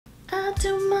I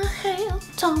do my heel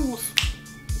toes.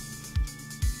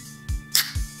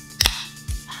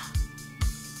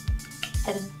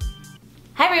 Heaven.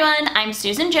 Hi everyone, I'm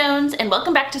Susan Jones and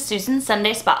welcome back to Susan's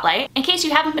Sunday Spotlight. In case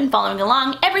you haven't been following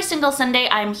along, every single Sunday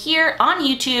I'm here on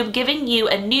YouTube giving you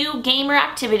a new game or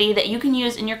activity that you can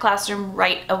use in your classroom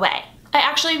right away. I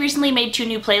actually recently made two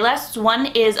new playlists. One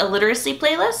is a literacy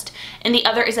playlist and the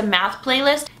other is a math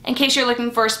playlist. In case you're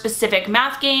looking for specific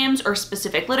math games or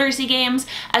specific literacy games,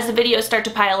 as the videos start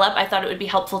to pile up, I thought it would be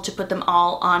helpful to put them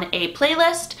all on a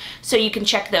playlist so you can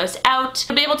check those out.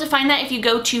 You'll be able to find that if you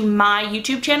go to my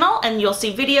YouTube channel and you'll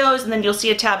see videos and then you'll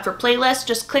see a tab for playlists.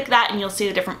 Just click that and you'll see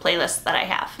the different playlists that I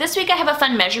have. This week I have a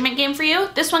fun measurement game for you.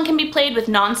 This one can be played with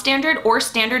non-standard or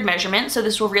standard measurement, so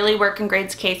this will really work in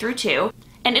grades K through 2.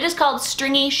 And it is called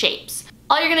Stringy Shapes.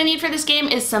 All you're gonna need for this game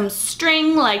is some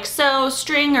string, like so.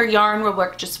 String or yarn will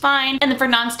work just fine. And then for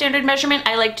non-standard measurement,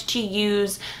 I like to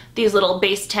use these little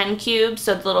base 10 cubes,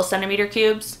 so the little centimeter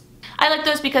cubes. I like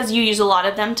those because you use a lot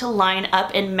of them to line up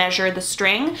and measure the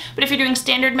string, but if you're doing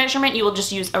standard measurement, you will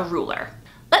just use a ruler.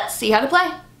 Let's see how to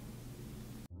play.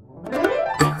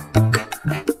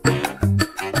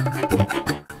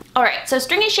 Alright, so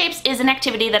Stringy Shapes is an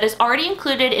activity that is already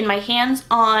included in my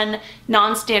hands-on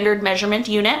non-standard measurement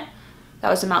unit. That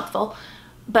was a mouthful.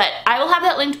 But I will have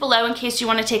that linked below in case you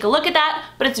want to take a look at that,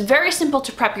 but it's very simple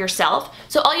to prep yourself.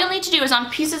 So all you'll need to do is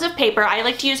on pieces of paper, I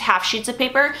like to use half sheets of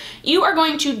paper, you are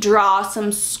going to draw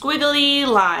some squiggly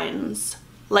lines,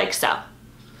 like so.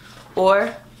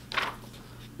 Or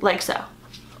like so.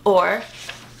 Or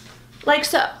like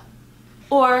so.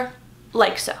 Or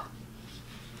like so.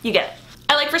 You get it.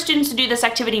 I like for students to do this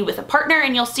activity with a partner,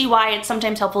 and you'll see why it's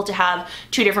sometimes helpful to have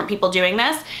two different people doing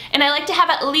this. And I like to have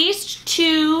at least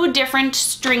two different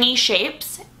stringy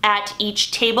shapes at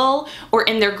each table or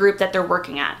in their group that they're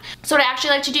working at. So what I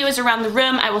actually like to do is around the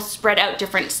room I will spread out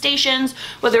different stations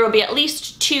where there will be at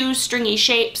least two stringy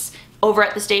shapes over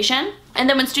at the station. And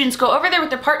then when students go over there with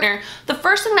their partner, the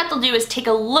first thing that they'll do is take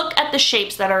a look at the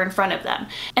shapes that are in front of them.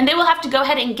 And they will have to go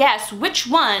ahead and guess which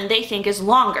one they think is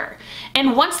longer.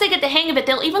 And once they get the hang of it,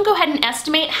 they'll even go ahead and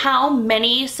estimate how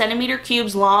many centimeter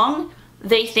cubes long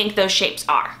they think those shapes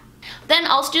are. Then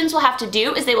all students will have to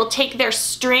do is they will take their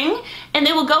string and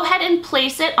they will go ahead and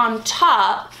place it on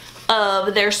top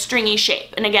of their stringy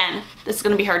shape. And again, this is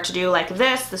going to be hard to do like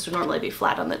this. This would normally be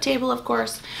flat on the table, of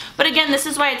course. But again, this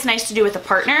is why it's nice to do with a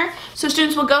partner. So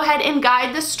students will go ahead and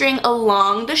guide the string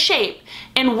along the shape.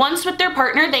 And once with their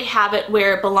partner, they have it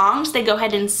where it belongs, they go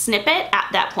ahead and snip it at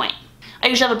that point. I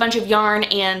usually have a bunch of yarn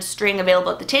and string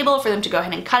available at the table for them to go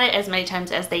ahead and cut it as many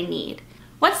times as they need.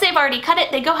 Once they've already cut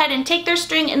it, they go ahead and take their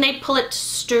string and they pull it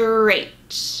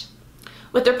straight.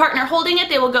 With their partner holding it,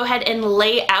 they will go ahead and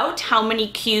lay out how many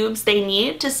cubes they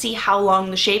need to see how long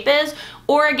the shape is.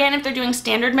 Or again, if they're doing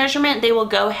standard measurement, they will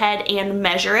go ahead and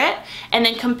measure it and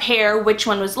then compare which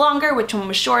one was longer, which one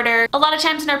was shorter. A lot of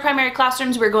times in our primary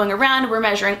classrooms, we're going around, we're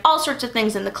measuring all sorts of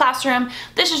things in the classroom.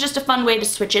 This is just a fun way to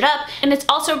switch it up. And it's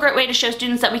also a great way to show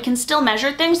students that we can still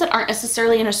measure things that aren't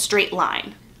necessarily in a straight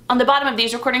line. On the bottom of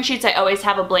these recording sheets, I always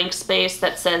have a blank space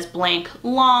that says blank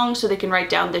long, so they can write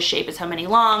down this shape is how many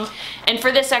long. And for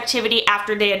this activity,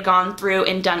 after they had gone through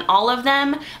and done all of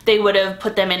them, they would have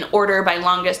put them in order by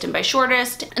longest and by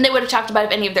shortest, and they would have talked about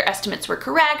if any of their estimates were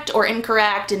correct or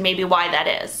incorrect and maybe why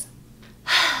that is.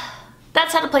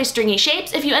 That's how to play Stringy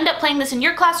Shapes. If you end up playing this in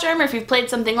your classroom or if you've played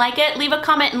something like it, leave a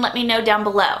comment and let me know down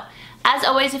below. As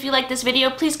always, if you like this video,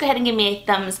 please go ahead and give me a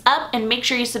thumbs up and make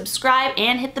sure you subscribe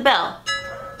and hit the bell.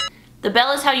 The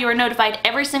bell is how you are notified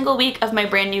every single week of my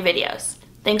brand new videos.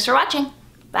 Thanks for watching.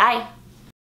 Bye.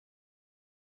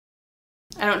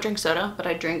 I don't drink soda, but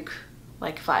I drink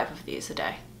like 5 of these a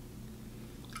day.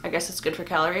 I guess it's good for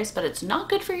calories, but it's not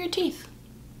good for your teeth.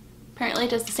 Apparently it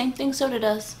does the same thing soda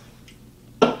does.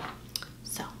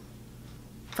 So,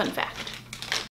 fun fact.